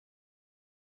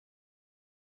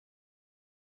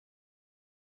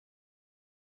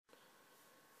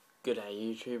G'day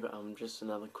YouTube, just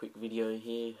another quick video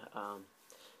here.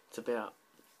 It's about,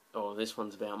 this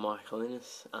one's about Michael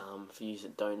Ennis. For you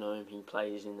that don't know him, he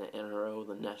plays in the NRL,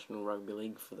 the National Rugby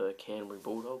League, for the Canterbury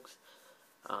Bulldogs.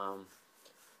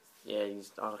 Yeah,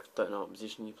 I don't know what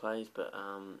position he plays, but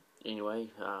anyway,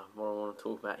 what I want to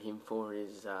talk about him for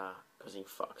is, because he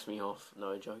fucks me off,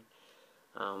 no joke.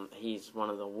 He's one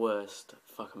of the worst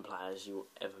fucking players you'll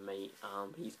ever meet.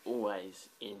 He's always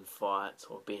in fights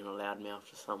or being a loudmouth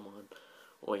to someone,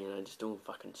 or just doing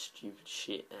fucking stupid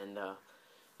shit. And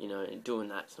doing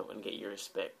that's not going to get you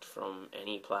respect from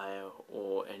any player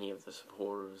or any of the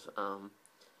supporters.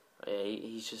 Yeah,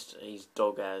 he's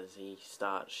dog as he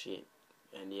starts shit,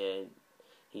 and yeah,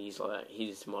 he's like,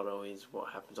 his motto is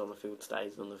what happens on the field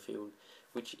stays on the field,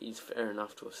 which is fair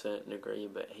enough to a certain degree,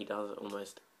 but he does it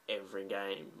almost every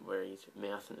game where he's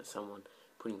mouthing at someone,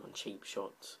 putting on cheap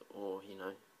shots, or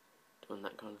doing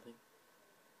that kind of thing.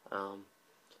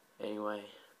 Anyway,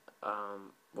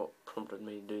 what prompted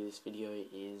me to do this video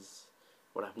is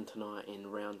what happened tonight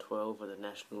in round 12 of the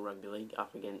National Rugby League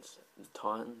up against the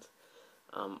Titans.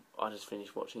 I just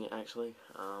finished watching it actually,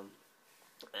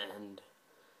 and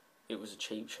it was a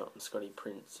cheap shot on Scotty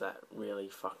Prince that really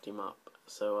fucked him up.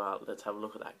 So let's have a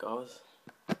look at that, guys.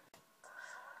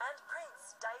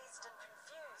 Dazed and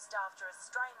confused after a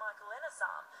stray Michael Ennis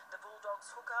arm, the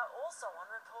Bulldogs hooker also on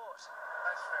report.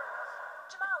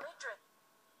 Jamal Idris.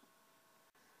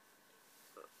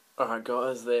 Alright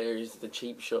guys, there is the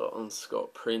cheap shot on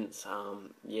Scott Prince.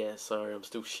 Yeah, sorry, I'm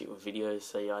still shit with videos,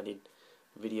 so yeah, I did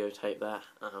videotape that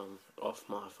off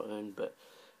my phone, but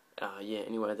yeah,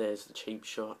 anyway, there's the cheap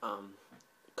shot.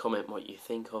 Comment what you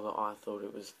think of it. I thought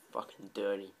it was fucking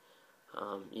dirty.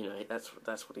 That's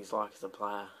what he's like as a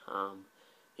player.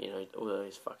 All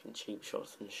those fucking cheap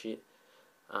shots and shit.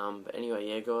 But anyway,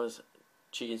 yeah guys,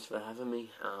 cheers for having me.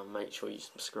 Make sure you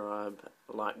subscribe,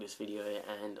 like this video,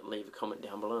 and leave a comment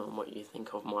down below on what you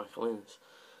think of Michael Ennis.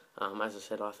 As I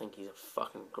said, I think he's a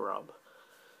fucking grub.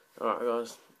 Alright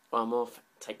guys, I'm off.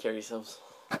 Take care of yourselves.